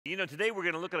You know, today we're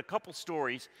going to look at a couple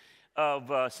stories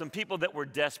of some people that were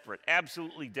desperate,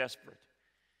 absolutely desperate.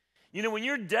 You know, when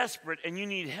you're desperate and you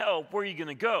need help, where are you going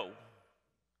to go?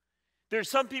 There's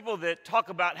some people that talk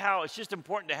about how it's just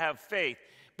important to have faith.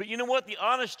 But you know what? The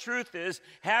honest truth is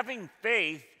having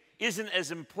faith isn't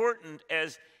as important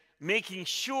as making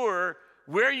sure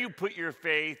where you put your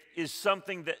faith is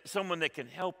someone that can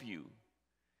help you.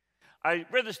 I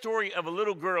read the story of a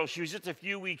little girl. She was just a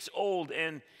few weeks old,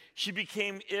 and she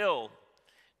became ill.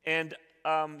 And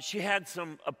she had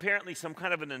apparently some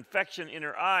kind of an infection in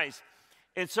her eyes.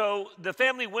 And so the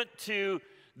family went to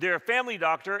their family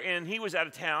doctor, and he was out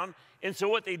of town. And so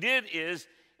what they did is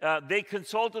they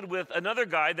consulted with another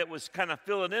guy that was kind of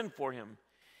filling in for him.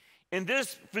 And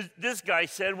this guy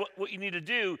said, what you need to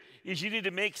do is you need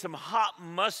to make some hot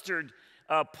mustard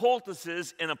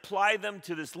poultices and apply them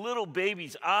to this little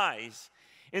baby's eyes.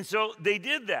 And so they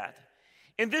did that.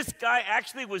 And this guy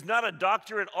actually was not a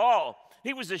doctor at all.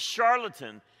 He was a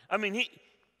charlatan. I mean,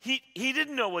 he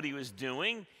didn't know what he was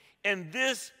doing. And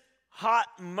this hot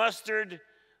mustard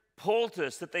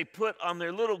poultice that they put on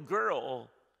their little girl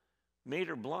made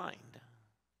her blind.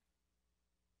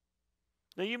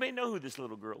 Now, you may know who this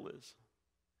little girl is.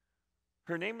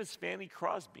 Her name is Fanny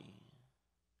Crosby.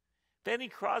 Fanny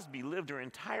Crosby lived her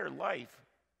entire life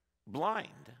blind.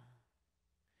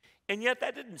 And yet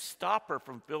that didn't stop her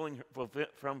from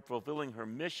fulfilling her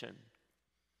mission.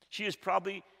 She is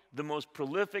probably the most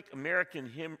prolific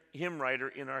American hymn writer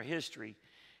in our history.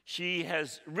 She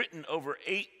has written over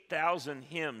 8,000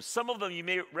 hymns. Some of them you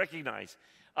may recognize.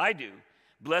 I do.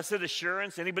 Blessed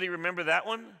Assurance. Anybody remember that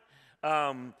one?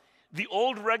 The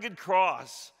Old Rugged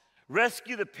Cross.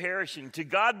 Rescue the Perishing. To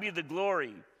God be the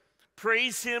glory.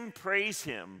 Praise Him,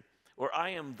 or I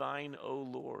am thine, O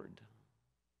Lord.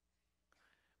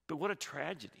 But what a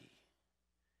tragedy.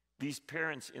 These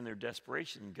parents in their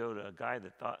desperation go to a guy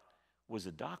that thought was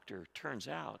a doctor. Turns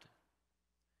out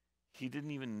he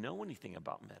didn't even know anything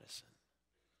about medicine.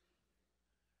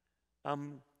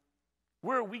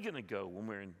 Where are we going to go when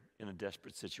we're in a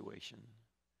desperate situation?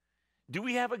 Do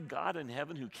we have a God in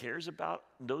heaven who cares about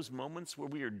those moments where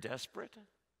we are desperate?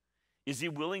 Is He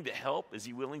willing to help? Is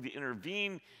He willing to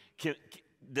intervene?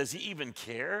 Does He even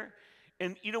care?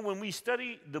 And you know, when we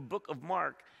study the book of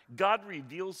Mark, God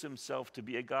reveals Himself to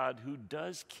be a God who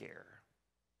does care,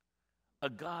 a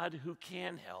God who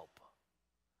can help,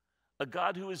 a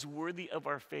God who is worthy of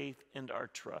our faith and our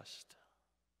trust.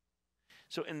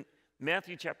 So in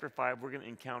Matthew chapter 5, we're going to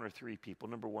encounter three people.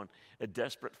 Number one, a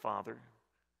desperate father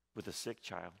with a sick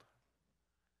child,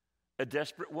 a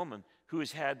desperate woman who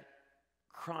has had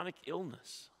chronic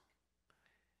illness,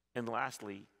 and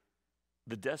lastly,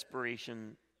 the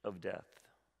desperation of death.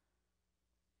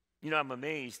 You know, I'm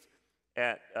amazed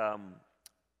at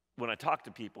when I talk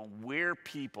to people where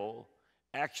people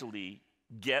actually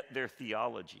get their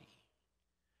theology.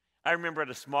 I remember at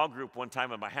a small group one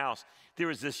time at my house, there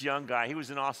was this young guy. He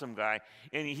was an awesome guy.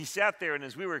 And he sat there, and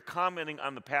as we were commenting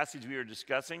on the passage we were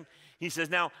discussing, he says,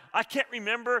 now, I can't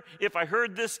remember if I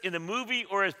heard this in a movie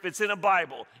or if it's in a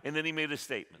Bible. And then he made a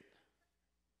statement.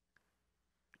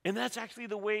 And that's actually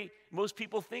the way most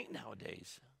people think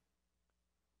nowadays.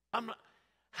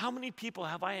 How many people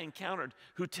have I encountered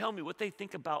who tell me what they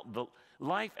think about the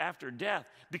life after death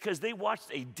because they watched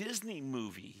a Disney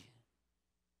movie?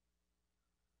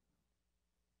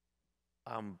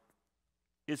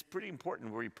 It's pretty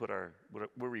important where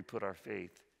we put our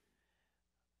faith.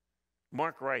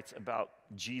 Mark writes about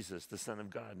Jesus, the Son of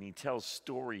God, and he tells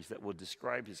stories that will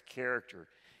describe his character,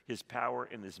 his power,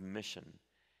 and his mission.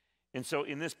 And so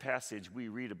in this passage, we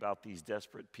read about these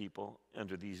desperate people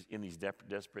in these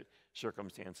desperate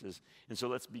circumstances. And so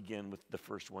let's begin with the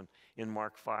first one. In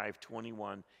Mark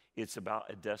 5:21, it's about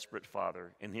a desperate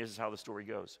father. And here's how the story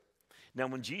goes. Now,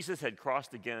 when Jesus had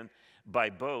crossed again by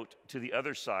boat to the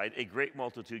other side, a great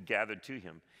multitude gathered to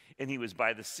him, and he was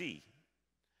by the sea.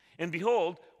 And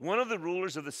behold, one of the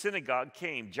rulers of the synagogue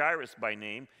came, Jairus by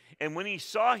name, and when he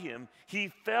saw him, he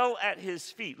fell at his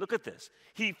feet. Look at this.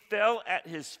 He fell at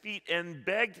his feet and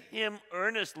begged him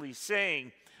earnestly,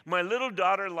 saying, my little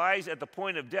daughter lies at the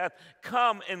point of death.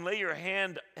 Come and lay your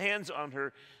hands on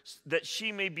her, that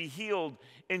she may be healed,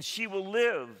 and she will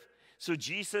live. So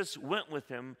Jesus went with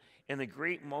him, and a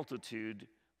great multitude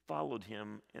followed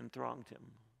him and thronged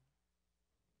him.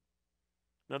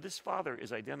 Now, this father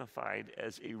is identified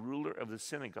as a ruler of the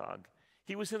synagogue.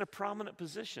 He was in a prominent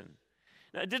position.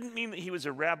 Now, it didn't mean that he was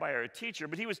a rabbi or a teacher,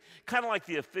 but he was kind of like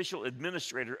the official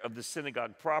administrator of the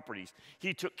synagogue properties.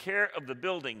 He took care of the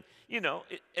building. You know,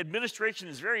 administration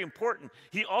is very important.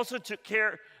 He also took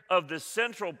care of the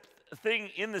central thing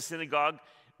in the synagogue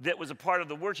that was a part of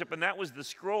the worship, and that was the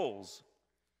scrolls.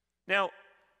 Now,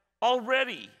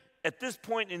 already at this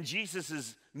point in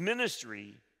Jesus'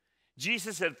 ministry,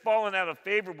 Jesus had fallen out of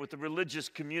favor with the religious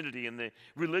community and the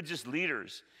religious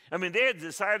leaders. I mean, they had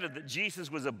decided that Jesus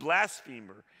was a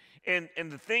blasphemer, and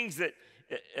the things that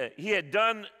he had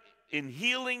done in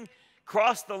healing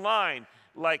crossed the line,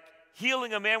 like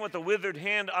healing a man with a withered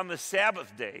hand on the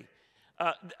Sabbath day.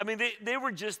 I mean, they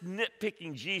were just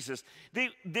nitpicking Jesus.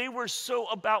 They were so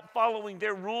about following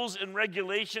their rules and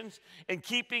regulations and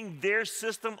keeping their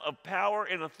system of power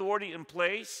and authority in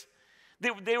place.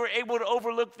 They were able to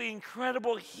overlook the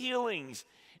incredible healings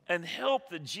and help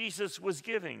that Jesus was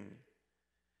giving.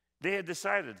 They had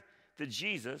decided that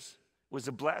Jesus was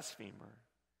a blasphemer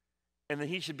and that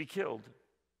he should be killed.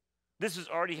 This was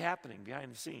already happening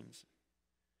behind the scenes.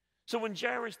 So when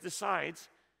Jairus decides,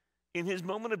 in his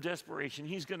moment of desperation,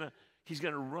 he's gonna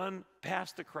run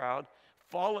past the crowd,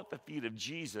 fall at the feet of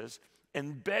Jesus,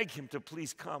 and beg him to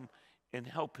please come and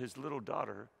help his little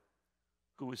daughter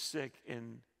who was sick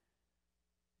and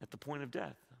at the point of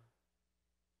death.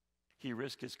 He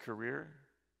risked his career.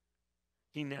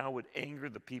 He now would anger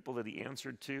the people that he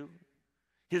answered to.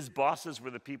 His bosses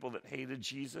were the people that hated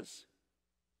Jesus.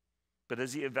 But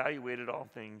as he evaluated all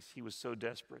things, he was so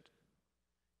desperate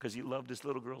because he loved his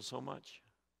little girl so much.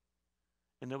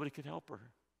 And nobody could help her.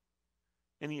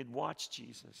 And he had watched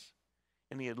Jesus.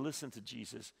 And he had listened to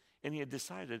Jesus. And he had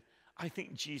decided, I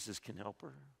think Jesus can help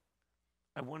her.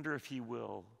 I wonder if he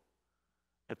will.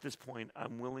 At this point,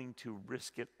 I'm willing to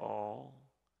risk it all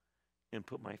and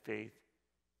put my faith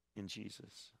in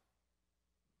Jesus.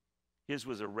 His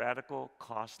was a radical,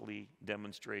 costly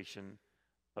demonstration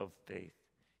of faith.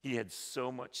 He had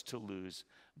so much to lose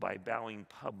by bowing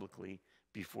publicly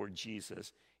before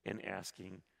Jesus and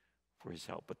asking for his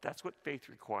help. But that's what faith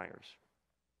requires.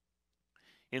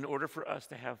 In order for us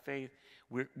to have faith,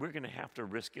 we're going to have to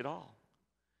risk it all.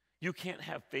 You can't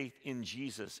have faith in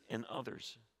Jesus and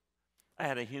others. I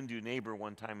had a Hindu neighbor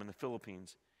one time in the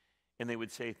Philippines, and they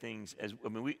would say things as,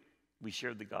 we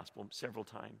shared the gospel several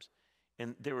times.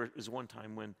 And there was one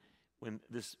time when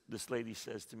this lady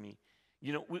says to me,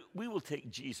 we will take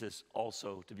Jesus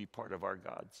also to be part of our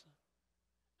gods.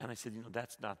 And I said,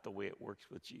 that's not the way it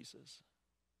works with Jesus.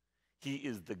 He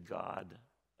is the God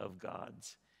of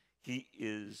gods. He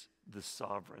is the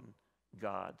sovereign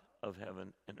God of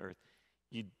heaven and earth.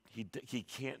 He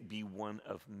can't be one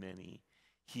of many.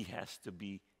 He has to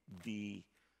be the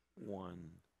one.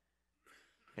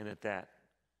 And at that,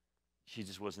 she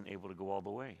just wasn't able to go all the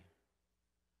way.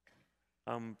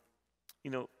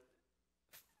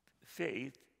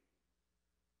 Faith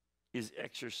is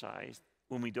exercised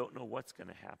when we don't know what's going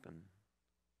to happen.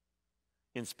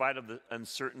 In spite of the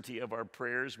uncertainty of our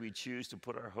prayers, we choose to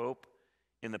put our hope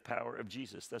in the power of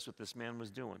Jesus. That's what this man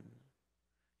was doing.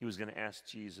 He was going to ask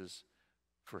Jesus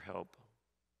for help.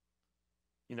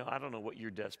 I don't know what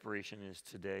your desperation is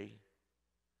today,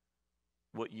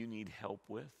 what you need help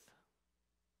with.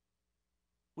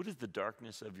 What is the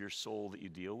darkness of your soul that you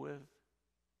deal with?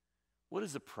 What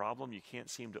is the problem you can't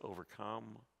seem to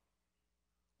overcome?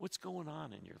 What's going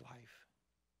on in your life?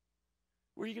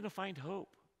 Where are you going to find hope?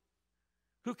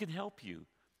 Who can help you?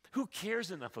 Who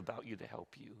cares enough about you to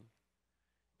help you?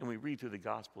 And we read through the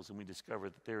Gospels and we discover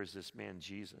that there is this man,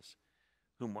 Jesus,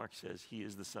 who Mark says he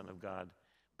is the Son of God.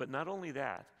 But not only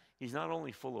that, he's not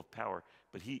only full of power,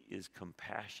 but he is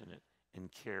compassionate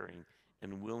and caring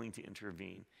and willing to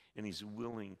intervene. And he's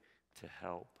willing to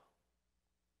help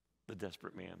the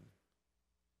desperate man.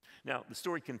 Now, the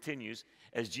story continues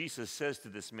as Jesus says to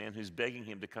this man who's begging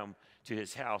him to come to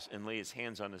his house and lay his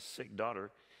hands on his sick daughter.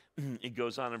 It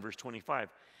goes on in verse 25.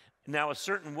 Now, a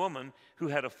certain woman who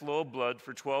had a flow of blood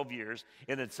for 12 years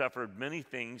and had suffered many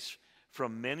things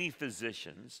from many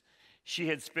physicians, she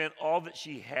had spent all that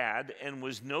she had and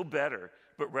was no better,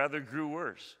 but rather grew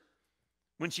worse.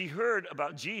 When she heard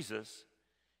about Jesus,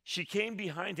 she came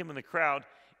behind him in the crowd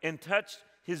and touched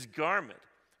his garment.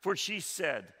 For she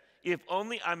said, if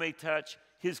only I may touch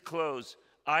his clothes,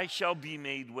 I shall be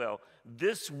made well.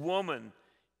 This woman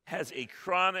has a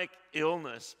chronic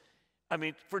illness.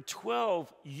 For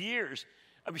 12 years.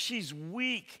 She's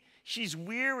weak. She's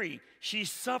weary. She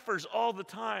suffers all the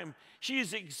time. She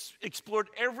has explored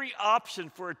every option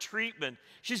for a treatment.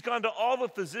 She's gone to all the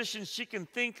physicians she can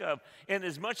think of. And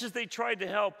as much as they tried to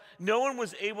help, no one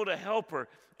was able to help her.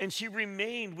 And she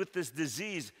remained with this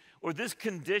disease or this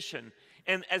condition.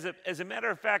 And as a matter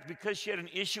of fact, because she had an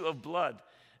issue of blood,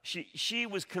 she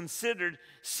was considered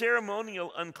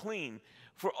ceremonial unclean.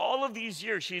 For all of these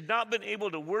years, she had not been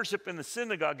able to worship in the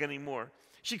synagogue anymore.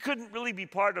 She couldn't really be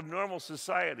part of normal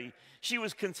society. She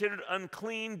was considered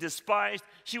unclean, despised.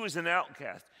 She was an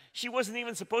outcast. She wasn't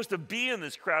even supposed to be in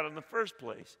this crowd in the first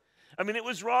place. I mean, it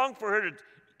was wrong for her to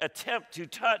attempt to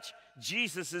touch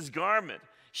Jesus' garment.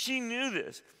 She knew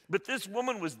this, but this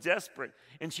woman was desperate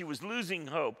and she was losing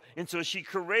hope. And so she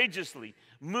courageously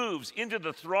moves into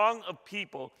the throng of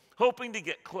people, hoping to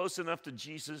get close enough to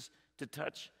Jesus to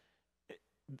touch,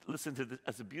 listen to this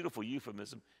as a beautiful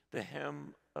euphemism, the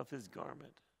hem of his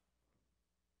garment.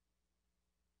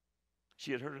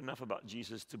 She had heard enough about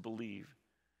Jesus to believe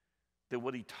that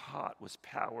what he taught was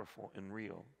powerful and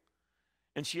real.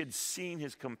 And she had seen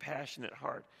his compassionate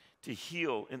heart to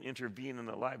heal and intervene in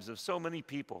the lives of so many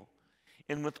people.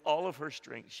 And with all of her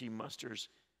strength, she musters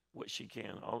what she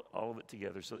can, all of it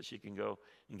together, so that she can go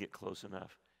and get close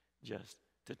enough just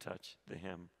to touch the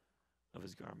hem of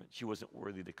his garment. She wasn't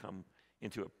worthy to come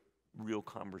into a real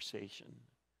conversation.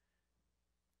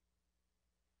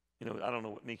 You know, I don't know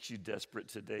what makes you desperate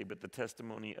today, but the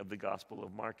testimony of the Gospel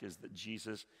of Mark is that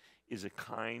Jesus is a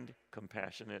kind,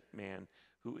 compassionate man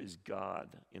who is God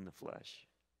in the flesh.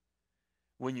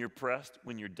 When you're pressed,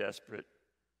 when you're desperate,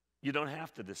 you don't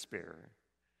have to despair.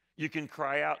 You can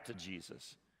cry out to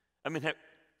Jesus. I mean,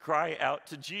 cry out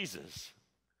to Jesus.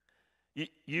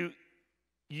 You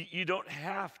don't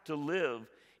have to live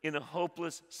in a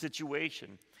hopeless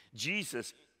situation.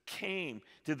 Jesus came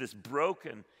to this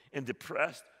broken and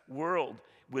depressed world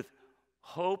with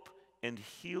hope and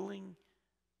healing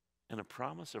and a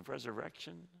promise of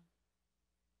resurrection.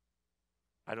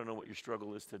 I don't know what your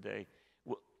struggle is today.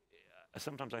 Well,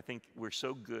 sometimes I think we're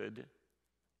so good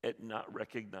at not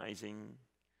recognizing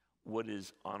what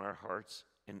is on our hearts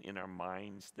and in our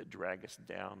minds that drag us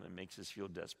down and makes us feel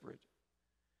desperate,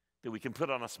 that we can put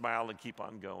on a smile and keep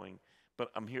on going. But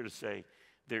I'm here to say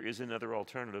there is another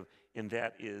alternative, and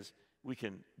that is we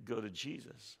can go to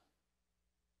Jesus.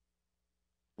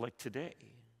 Like today.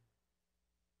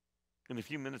 In a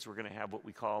few minutes, we're going to have what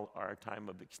we call our time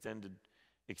of extended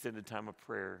time of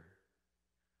prayer.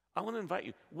 I want to invite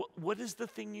you. What is the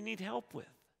thing you need help with?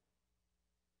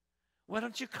 Why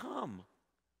don't you come?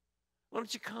 Why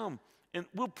don't you come? And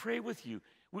we'll pray with you.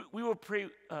 We will pray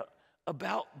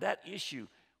about that issue.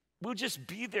 We'll just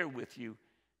be there with you.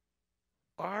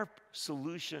 Our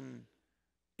solution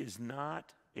is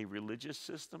not a religious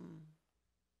system.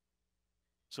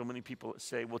 So many people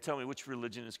say, well, tell me which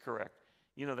religion is correct.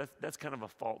 You know, that's kind of a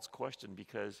false question,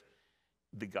 because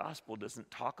the gospel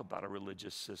doesn't talk about a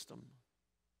religious system.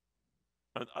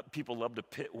 People love to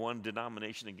pit one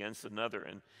denomination against another,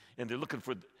 and they're looking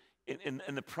for, and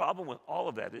the problem with all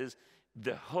of that is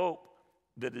the hope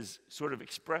that is sort of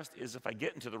expressed is if I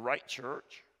get into the right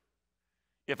church,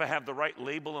 if I have the right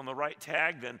label and the right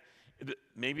tag, then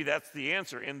maybe that's the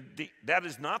answer. And that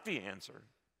is not the answer.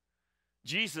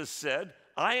 Jesus said,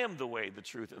 I am the way, the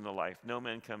truth, and the life. No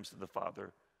man comes to the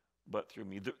Father but through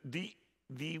me.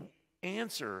 The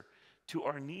answer to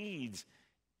our needs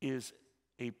is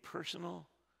a personal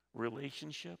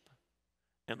relationship,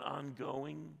 an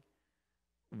ongoing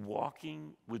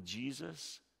walking with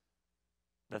Jesus.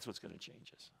 That's what's going to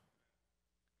change us.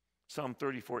 Psalm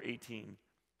 34:18.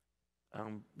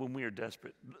 When we are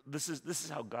desperate, this is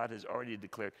how God has already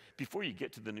declared. Before you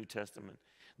get to the New Testament,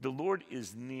 the Lord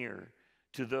is near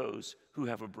to those who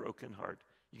have a broken heart.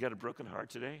 You got a broken heart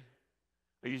today?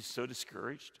 Are you so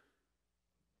discouraged?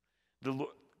 The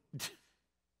Lord,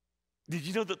 did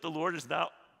you know that the Lord is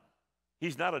not,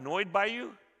 he's not annoyed by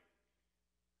you?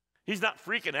 He's not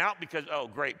freaking out because, oh,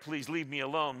 great, please leave me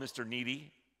alone, Mr.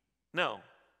 Needy. No.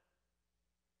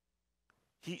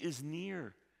 He is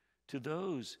near to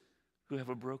those who have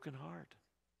a broken heart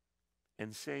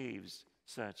and saves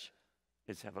such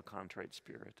as have a contrite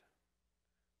spirit.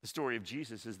 The story of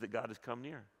Jesus is that God has come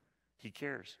near. He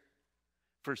cares.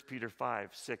 1 Peter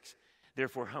 5:6.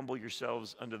 Therefore, humble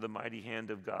yourselves under the mighty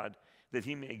hand of God, that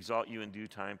he may exalt you in due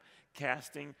time,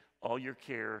 casting all your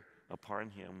care upon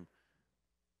him,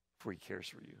 for he cares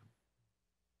for you.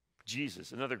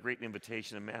 Jesus, another great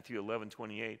invitation in Matthew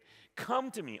 11:28. Come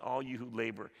to me, all you who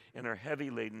labor and are heavy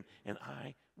laden, and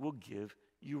I will give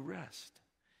you rest.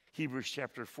 Hebrews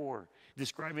chapter 4,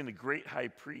 describing the great high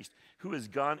priest who has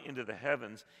gone into the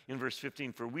heavens in verse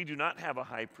 15. For we do not have a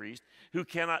high priest who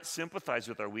cannot sympathize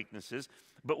with our weaknesses,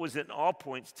 but was in all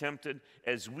points tempted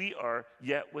as we are,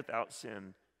 yet without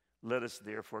sin. Let us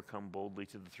therefore come boldly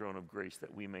to the throne of grace,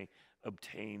 that we may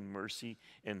obtain mercy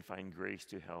and find grace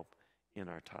to help in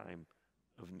our time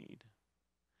of need.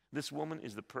 This woman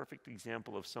is the perfect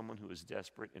example of someone who is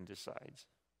desperate and decides,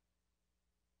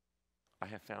 I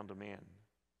have found a man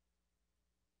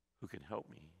who can help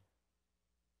me.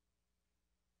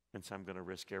 And so I'm going to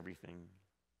risk everything.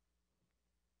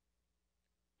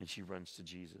 And she runs to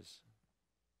Jesus.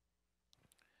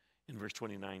 In verse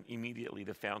 29, immediately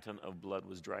the fountain of blood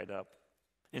was dried up,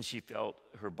 and she felt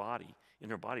in her body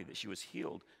that she was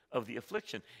healed of the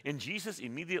affliction. And Jesus,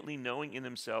 immediately knowing in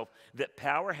himself that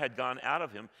power had gone out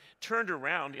of him, turned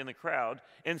around in the crowd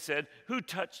and said, Who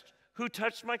touched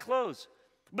my clothes?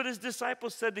 But his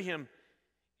disciples said to him,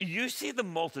 You see the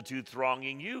multitude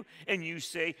thronging you, and you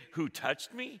say, Who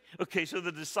touched me? Okay, so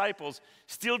the disciples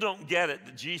still don't get it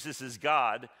that Jesus is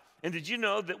God. And did you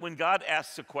know that when God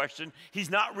asks a question, he's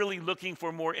not really looking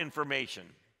for more information?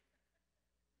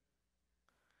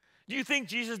 Do you think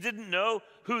Jesus didn't know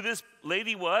who this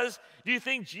lady was? Do you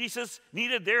think Jesus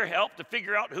needed their help to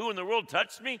figure out who in the world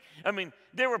touched me? I mean,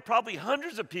 there were probably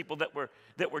hundreds of people that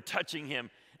were touching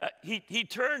him. He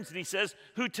turns and he says,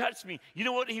 Who touched me? You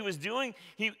know what he was doing?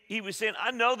 He was saying,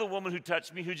 I know the woman who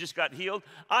touched me, who just got healed.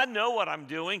 I know what I'm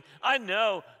doing. I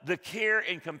know the care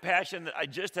and compassion that I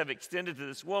just have extended to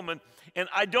this woman, and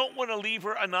I don't want to leave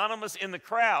her anonymous in the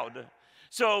crowd.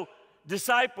 So,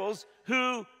 disciples,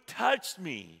 who touched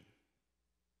me?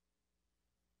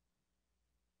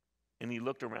 And he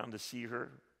looked around to see her,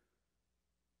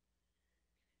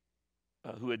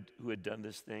 who had done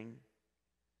this thing.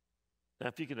 Now,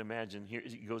 if you can imagine, here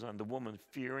it goes on, the woman,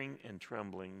 fearing and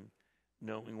trembling,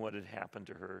 knowing what had happened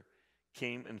to her,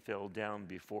 came and fell down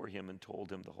before him and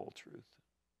told him the whole truth.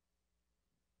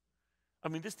 I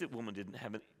mean, this woman didn't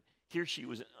have it. Here she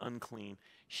was unclean.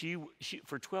 She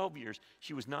for 12 years,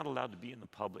 she was not allowed to be in the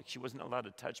public. She wasn't allowed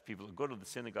to touch people or go to the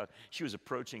synagogue. She was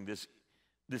approaching this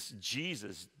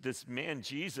Jesus, this man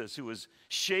Jesus, who was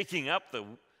shaking up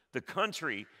the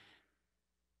country.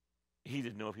 He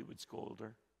didn't know if he would scold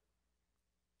her.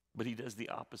 But he does the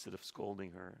opposite of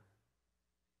scolding her.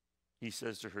 He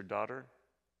says to her, Daughter,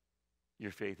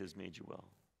 your faith has made you well.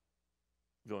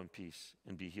 Go in peace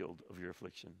and be healed of your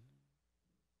affliction.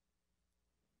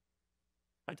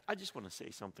 I just want to say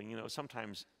something. You know,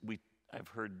 sometimes I've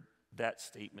heard that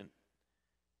statement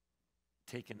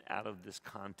taken out of this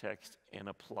context and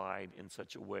applied in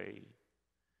such a way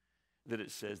that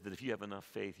it says that if you have enough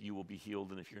faith, you will be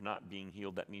healed, and if you're not being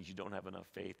healed, that means you don't have enough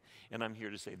faith. And I'm here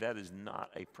to say that is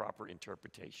not a proper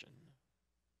interpretation.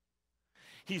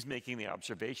 He's making the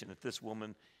observation that this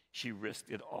woman, she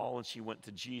risked it all, and she went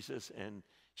to Jesus, and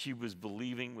she was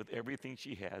believing with everything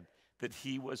she had that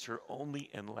he was her only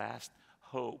and last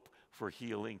hope for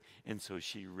healing, and so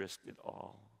she risked it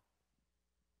all.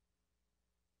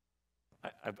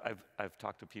 I've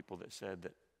talked to people that said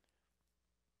that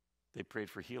they prayed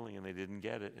for healing and they didn't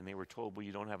get it, and they were told, well,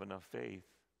 you don't have enough faith.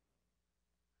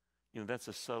 You know, that's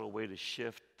a subtle way to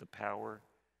shift the power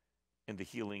and the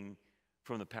healing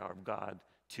from the power of God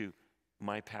to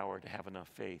my power to have enough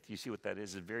faith. You see what that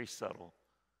is? It's very subtle.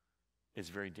 It's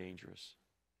very dangerous.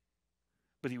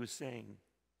 But he was saying,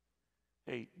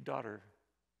 hey, daughter,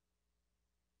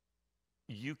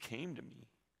 you came to me.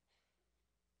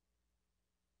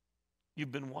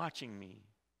 You've been watching me.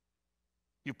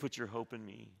 You put your hope in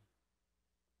me.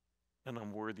 And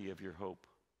I'm worthy of your hope.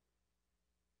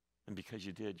 And because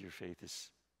you did, your faith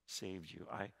has saved you.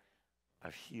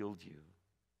 I've healed you.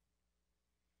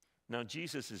 Now,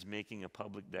 Jesus is making a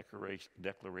public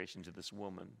declaration to this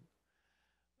woman.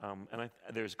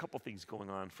 There's a couple things going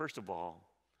on. First of all,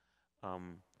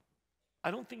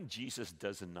 I don't think Jesus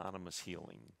does anonymous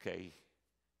healing, okay?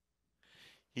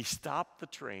 He stopped the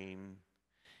train.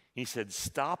 He said,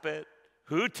 stop it.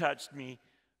 Who touched me?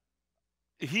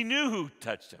 He knew who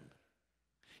touched him.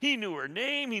 He knew her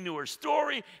name. He knew her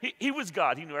story. He was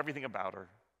God. He knew everything about her.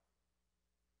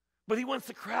 But he wants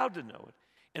the crowd to know it.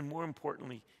 And more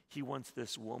importantly, he wants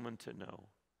this woman to know,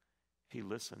 hey,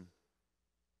 listen,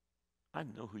 I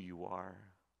know who you are.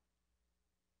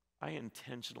 I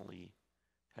intentionally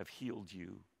have healed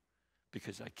you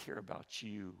because I care about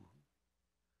you,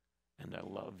 and I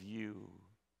love you,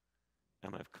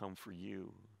 and I've come for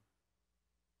you.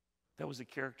 That was the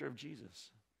character of Jesus.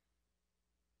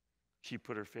 She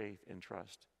put her faith and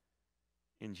trust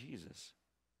in Jesus,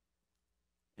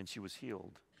 and she was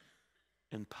healed.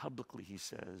 And publicly he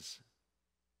says,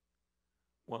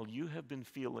 while you have been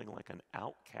feeling like an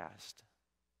outcast,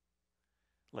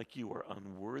 like you are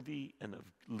unworthy and of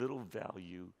little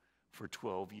value for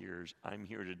 12 years, I'm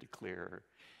here to declare,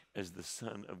 as the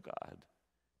Son of God,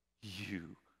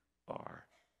 you are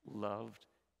loved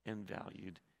and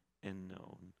valued and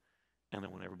known, and I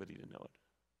want everybody to know it.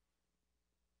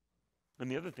 And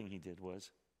the other thing he did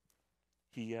was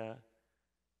he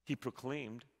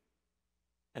proclaimed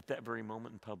at that very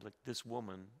moment in public, this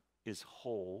woman is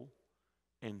whole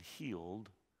and healed,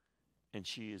 and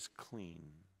she is clean.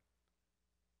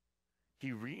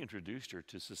 He reintroduced her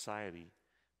to society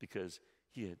because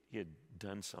he had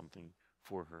done something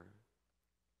for her.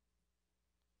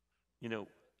 You know,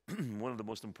 one of the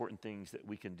most important things that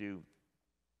we can do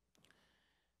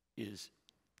is,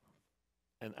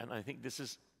 and I think this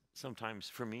is sometimes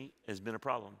for me has been a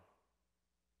problem.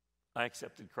 I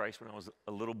accepted Christ when I was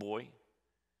a little boy,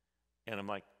 and I'm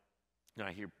like,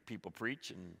 I hear people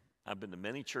preach, and I've been to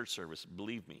many church services,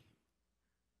 believe me.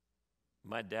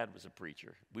 My dad was a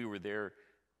preacher. We were there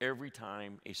every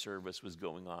time a service was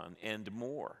going on and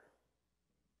more.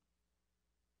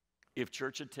 If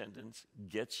church attendance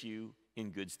gets you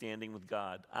in good standing with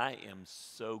God, I am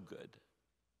so good.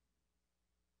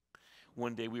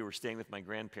 One day we were staying with my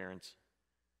grandparents,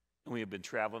 and we had been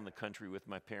traveling the country with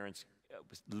my parents. It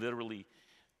was literally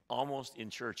almost in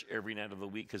church every night of the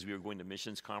week because we were going to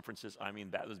missions conferences. I mean,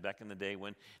 that was back in the day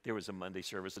when there was a Monday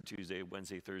service, a Tuesday,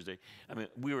 Wednesday, Thursday. I mean,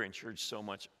 we were in church so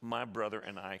much. My brother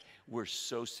and I were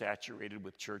so saturated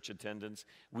with church attendance,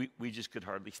 we just could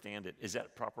hardly stand it. Is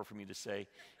that proper for me to say?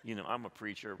 You know, I'm a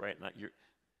preacher, right? Not your.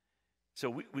 So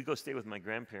we go stay with my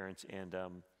grandparents, and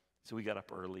so we got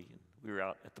up early, and we were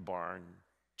out at the barn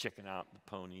checking out the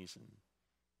ponies and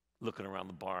looking around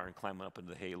the barn, climbing up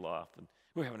into the hay loft, and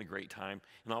we were having a great time.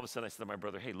 And all of a sudden I said to my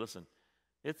brother, hey, listen,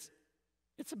 it's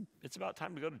about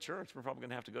time to go to church. We're probably going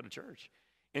to have to go to church.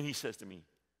 And he says to me,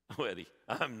 oh, Eddie,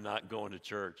 I'm not going to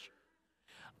church.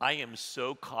 I am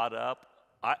so caught up,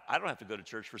 I don't have to go to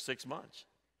church for 6 months.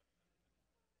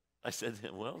 I said to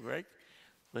him, well, Greg,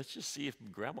 let's just see if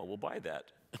Grandma will buy that.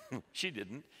 She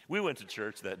didn't. We went to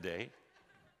church that day.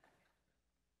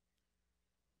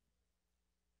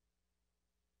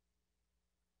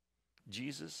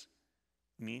 Jesus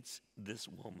meets this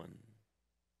woman.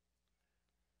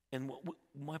 And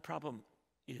my problem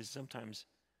is sometimes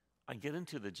I get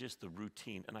into the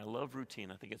routine, and I love routine.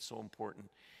 I think it's so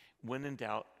important. When in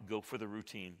doubt, go for the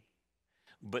routine.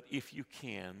 But if you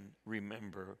can,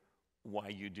 remember why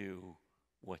you do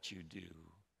what you do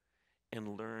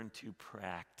and learn to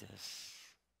practice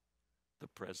the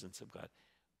presence of God.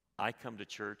 I come to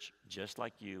church just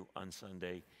like you on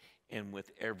Sunday, and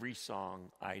with every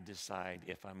song, I decide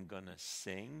if I'm going to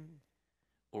sing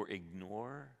or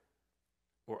ignore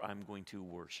or I'm going to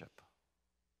worship.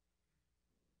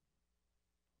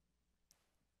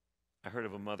 I heard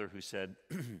of a mother who said,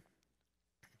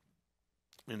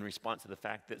 in response to the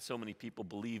fact that so many people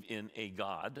believe in a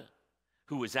God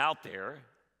who is out there,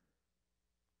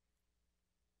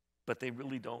 but they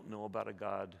really don't know about a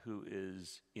God who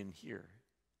is in here.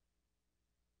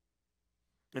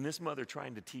 And this mother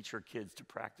trying to teach her kids to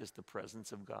practice the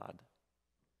presence of God.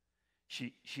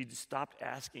 She stopped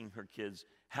asking her kids,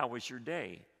 how was your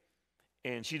day?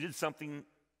 And she did something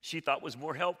she thought was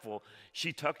more helpful.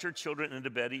 She tucked her children into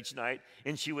bed each night,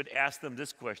 and she would ask them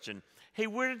this question. Hey,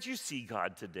 where did you see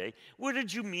God today? Where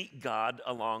did you meet God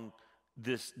along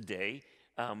this day?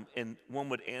 And one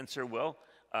would answer, well,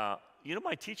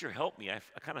 my teacher helped me.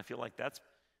 I kind of feel like that's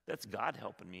God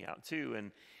helping me out too.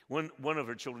 And one of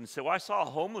her children said, well, I saw a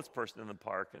homeless person in the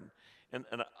park, and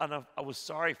I was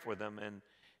sorry for them. And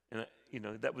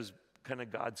that was kind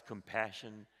of God's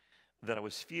compassion that I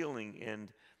was feeling.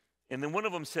 And then one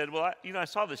of them said, well, I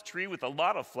saw this tree with a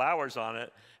lot of flowers on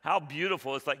it. How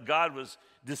beautiful. It's like God was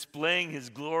displaying his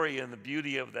glory and the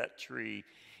beauty of that tree.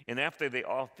 And after they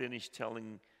all finished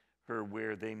telling her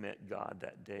where they met God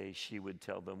that day, she would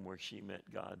tell them where she met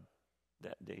God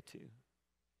that day too.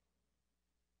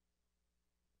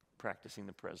 Practicing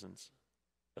the presence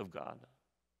of God.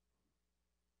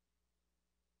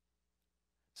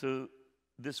 So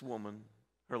this woman,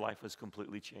 her life was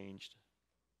completely changed.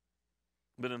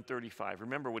 But in 35,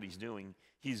 remember what he's doing.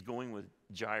 He's going with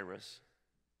Jairus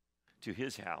to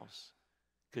his house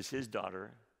because his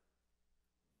daughter,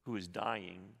 who is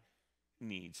dying,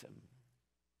 needs him.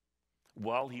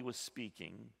 While he was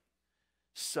speaking,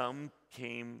 some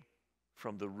came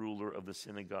from the ruler of the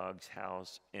synagogue's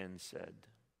house and said,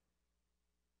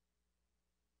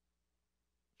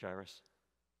 Jairus,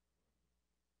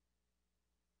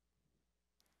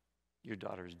 your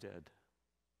daughter's dead.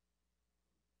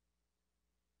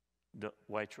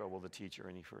 Why trouble the teacher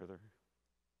any further?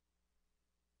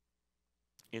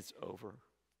 It's over.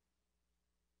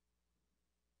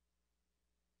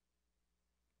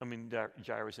 I mean,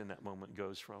 Jairus in that moment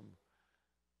goes from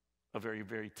a very,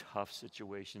 very tough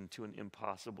situation to an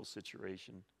impossible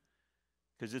situation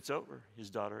because it's over.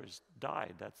 His daughter has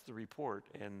died. That's the report.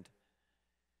 And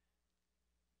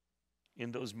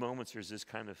in those moments, there's this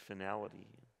kind of finality.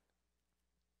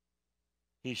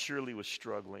 He surely was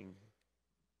struggling.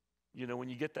 When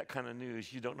you get that kind of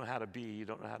news, you don't know how to be, you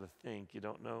don't know how to think, you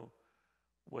don't know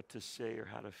what to say or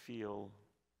how to feel.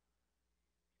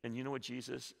 And you know what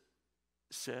Jesus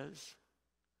says?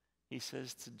 He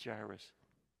says to Jairus,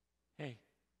 hey,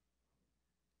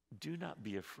 Do not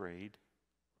be afraid.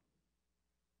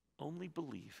 Only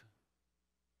believe.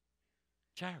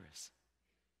 Jairus,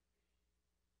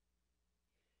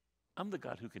 I'm the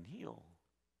God who can heal.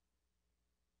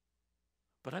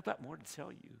 But I've got more to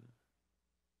tell you.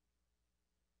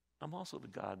 I'm also the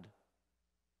God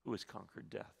who has conquered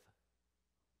death.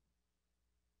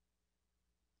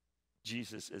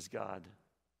 Jesus is God,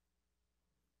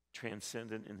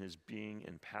 transcendent in his being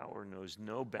and power, knows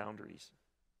no boundaries.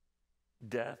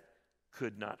 Death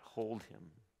could not hold him.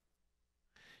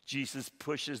 Jesus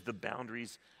pushes the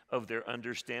boundaries of their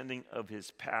understanding of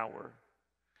his power,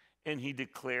 and he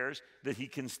declares that he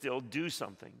can still do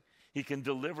something. He can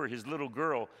deliver his little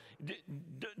girl.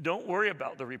 Don't worry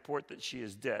about the report that she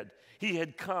is dead. He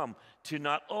had come to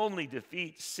not only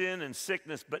defeat sin and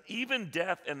sickness, but even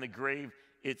death and the grave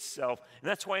itself. And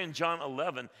that's why in John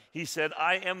 11, he said,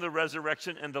 I am the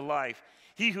resurrection and the life.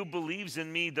 He who believes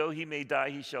in me, though he may die,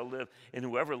 he shall live. And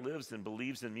whoever lives and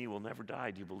believes in me will never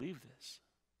die. Do you believe this?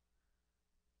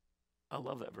 I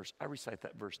love that verse. I recite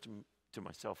that verse to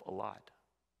myself a lot.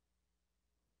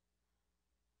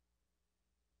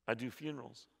 I do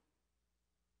funerals.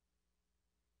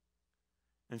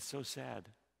 And it's so sad.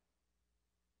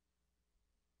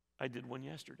 I did one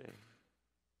yesterday.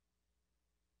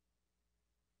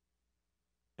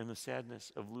 And the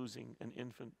sadness of losing an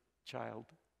infant child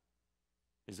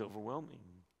is overwhelming.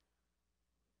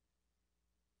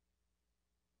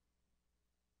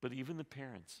 But even the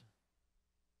parents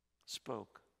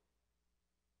spoke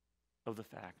of the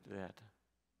fact that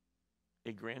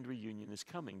a grand reunion is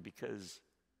coming because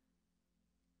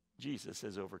Jesus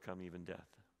has overcome even death.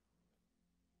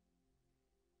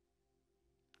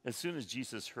 As soon as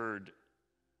Jesus heard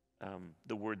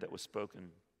the word that was spoken,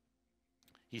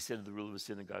 he said to the ruler of the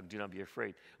synagogue, do not be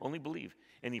afraid, only believe.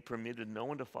 And he permitted no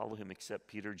one to follow him except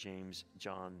Peter, James,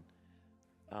 John,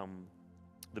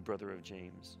 the brother of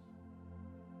James.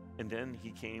 And then he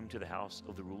came to the house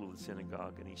of the ruler of the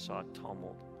synagogue, and he saw a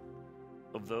tumult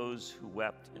of those who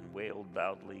wept and wailed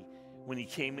loudly. When he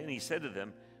came in, he said to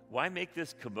them, why make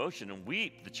this commotion and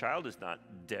weep? The child is not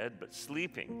dead, but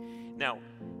sleeping. Now,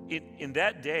 in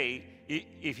that day,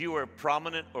 if you were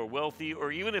prominent or wealthy,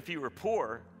 or even if you were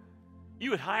poor,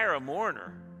 you would hire a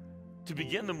mourner to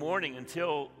begin the mourning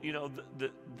until,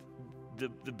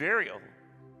 the burial.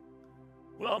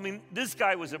 Well, I mean, this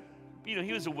guy was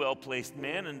he was a well-placed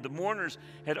man, and the mourners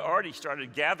had already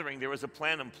started gathering. There was a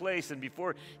plan in place, and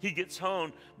before he gets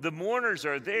home, the mourners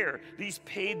are there. These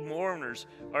paid mourners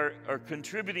are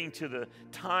contributing to the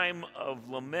time of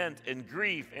lament and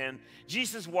grief. And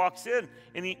Jesus walks in,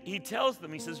 and he tells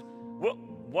them, he says, what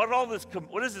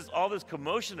is all this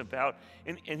commotion about?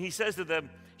 And he says to them,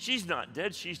 she's not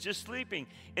dead, she's just sleeping.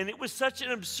 And it was such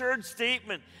an absurd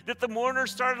statement that the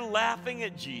mourners started laughing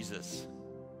at Jesus.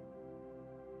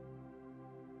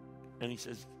 And he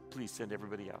says, please send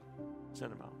everybody out.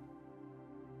 Send them out.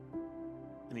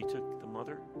 And he took the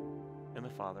mother and the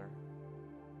father,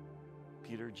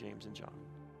 Peter, James, and John,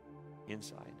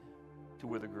 inside to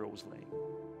where the girl was laying.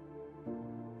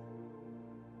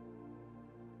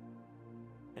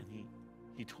 And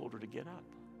he told her to get up.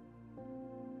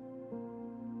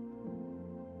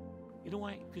 You know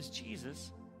why? Because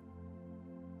Jesus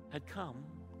had come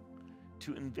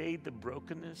to invade the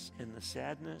brokenness and the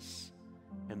sadness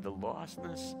and the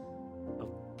lostness of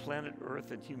planet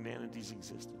Earth and humanity's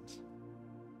existence.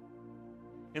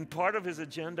 And part of his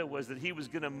agenda was that he was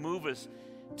going to move us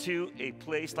to a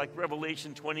place like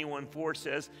Revelation 21:4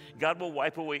 says, God will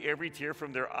wipe away every tear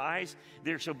from their eyes.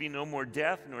 There shall be no more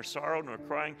death, nor sorrow, nor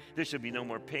crying. There shall be no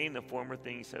more pain. The former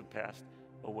things have passed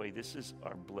away. This is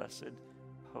our blessed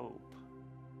hope.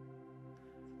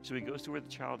 So he goes to where the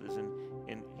child is, and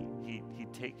he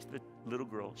takes the little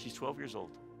girl. She's 12 years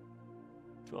old.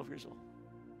 12 years old.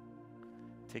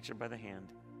 Takes her by the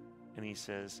hand, and he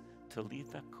says,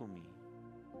 Talitha Kumi.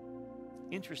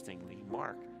 Interestingly,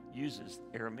 Mark uses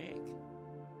Aramaic.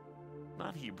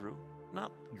 Not Hebrew,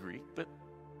 not Greek, but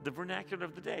the vernacular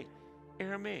of the day,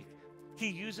 Aramaic. He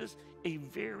uses a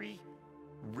very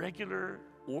regular,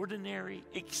 ordinary,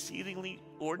 exceedingly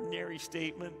ordinary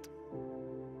statement.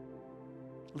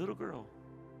 Little girl,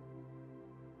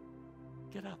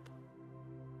 get up.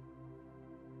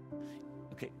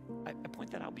 Okay, I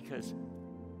point that out because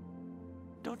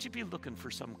don't you be looking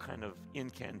for some kind of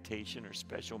incantation or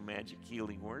special magic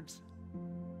healing words.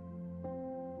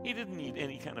 He didn't need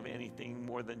any kind of anything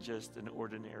more than just an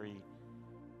ordinary,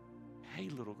 hey,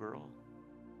 little girl,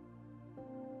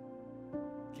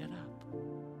 get up.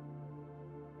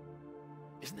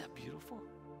 Isn't that beautiful?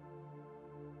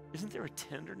 Isn't there a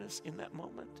tenderness in that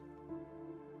moment?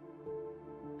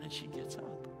 And she gets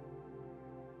up.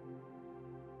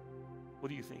 What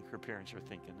do you think her parents are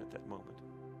thinking at that moment?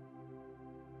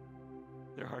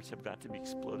 Their hearts have got to be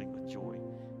exploding with joy.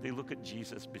 They look at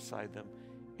Jesus beside them,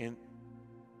 and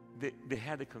they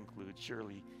had to conclude,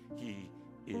 surely he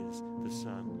is the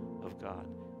Son of God,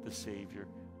 the Savior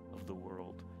of the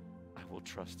world. I will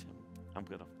trust him. I'm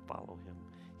going to follow him.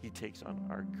 He takes on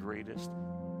our greatest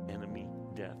enemy,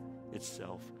 death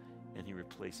itself, and he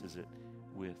replaces it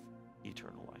with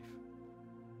eternal life.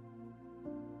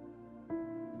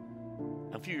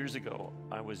 A few years ago,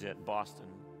 I was at Boston,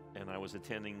 and I was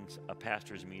attending a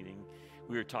pastor's meeting.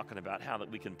 We were talking about how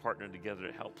that we can partner together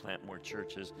to help plant more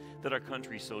churches that our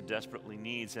country so desperately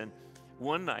needs. And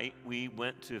one night, we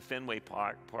went to Fenway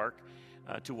Park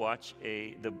to watch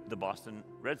the Boston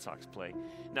Red Sox play.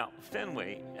 Now,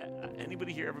 Fenway,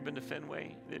 anybody here ever been to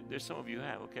Fenway? There's some of you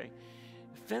have, okay?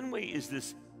 Fenway is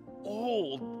this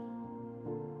old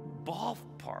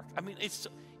ballpark. I mean,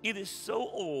 it is so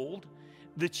old.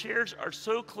 The chairs are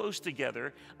so close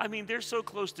together. I mean, they're so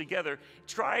close together.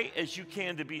 Try as you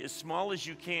can to be as small as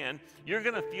you can. You're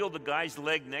going to feel the guy's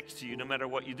leg next to you no matter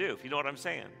what you do, if you know what I'm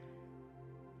saying.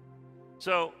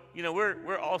 So,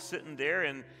 we're all sitting there,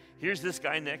 and here's this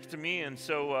guy next to me. And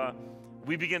so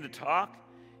we begin to talk,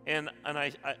 and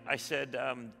I said,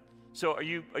 so are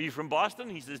you from Boston?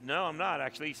 He says, no, I'm not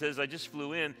actually. He says, I just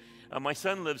flew in. My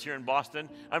son lives here in Boston.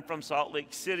 I'm from Salt Lake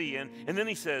City. And then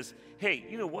he says, hey,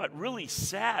 you know what? Really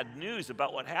sad news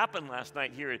about what happened last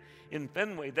night here in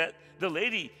Fenway, that the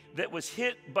lady that was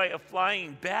hit by a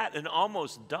flying bat and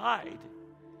almost died.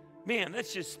 Man,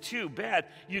 that's just too bad.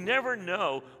 You never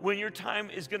know when your time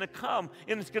is going to come,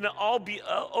 and it's going to all be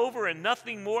over and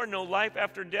nothing more, no life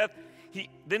after death.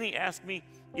 Then he asked me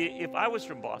if I was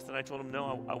from Boston. I told him,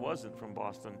 no, I wasn't from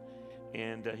Boston.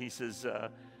 And he says,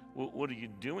 well, what are you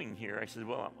doing here? I said,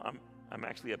 well, I'm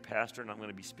actually a pastor, and I'm going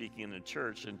to be speaking in a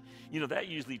church. And, that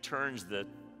usually turns the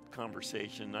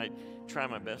conversation. I try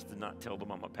my best to not tell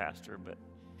them I'm a pastor, but,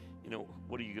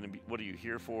 what are you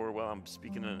here for? Well, I'm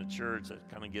speaking in a church. That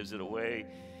kind of gives it away.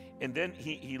 And then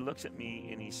he looks at me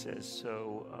and he says,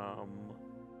 so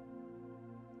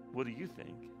what do you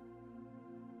think?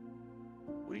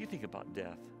 What do you think about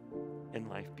death and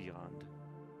life beyond?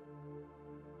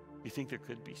 You think there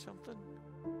could be something?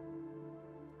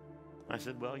 I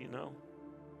said, well,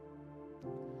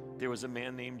 there was a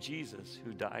man named Jesus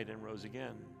who died and rose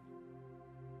again.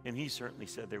 And he certainly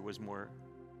said there was more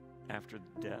after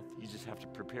death. You just have to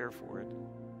prepare for it.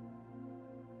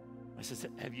 I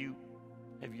said, have you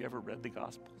ever read the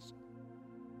Gospels?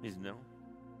 He said, no.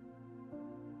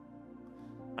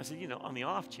 I said, on the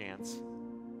off chance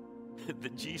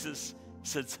that Jesus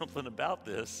said something about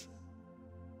this,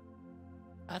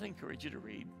 I'd encourage you to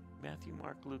read Matthew,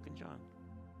 Mark, Luke, and John.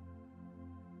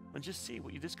 And just see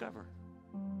what you discover.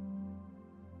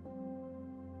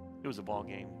 It was a ball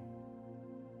game.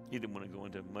 He didn't want to go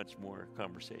into much more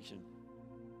conversation.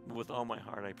 But with all my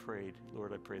heart, I prayed,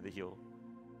 Lord, I pray that he'll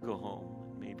go home.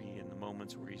 Maybe in the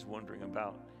moments where he's wondering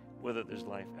about whether there's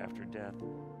life after death,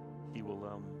 he'll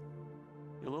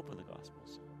open the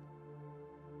Gospels.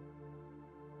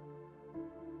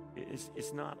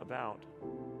 It's not about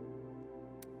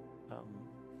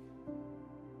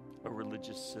a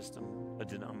religious system, a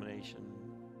denomination.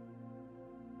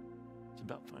 It's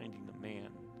about finding the man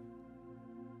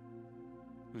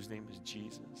whose name is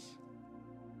Jesus,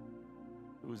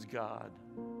 who is God,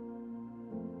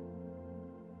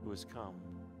 who has come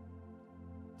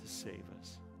to save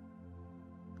us,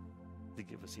 to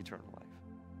give us eternal life.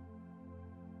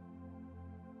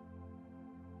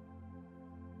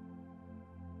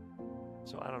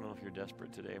 So I don't know if you're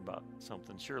desperate today about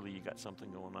something. Surely you got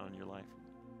something going on in your life.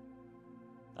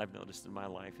 I've noticed in my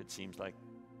life, it seems like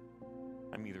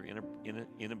I'm either in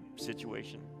a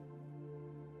situation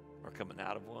or coming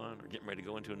out of one or getting ready to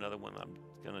go into another one.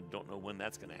 Don't know when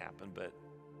that's going to happen.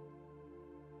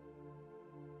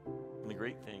 And the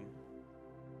great thing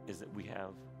is that we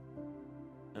have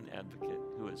an advocate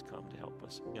who has come to help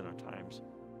us in our times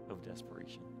of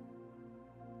desperation.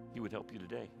 He would help you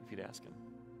today if you'd ask him.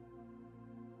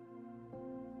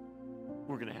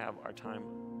 We're going to have our time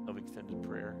of extended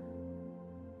prayer.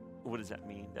 What does that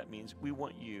mean? That means we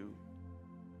want you,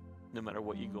 no matter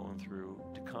what you're going through,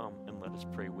 to come and let us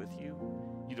pray with you.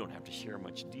 You don't have to share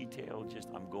much detail. Just,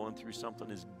 I'm going through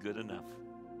something is good enough.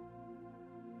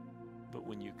 But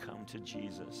when you come to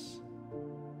Jesus,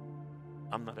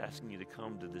 I'm not asking you to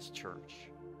come to this church.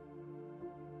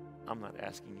 I'm not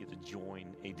asking you to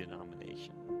join a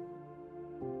denomination.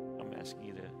 I'm asking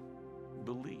you to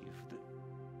believe that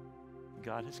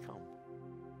God has come.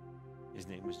 His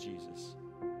name is Jesus.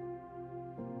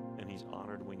 And he's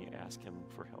honored when you ask him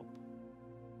for help.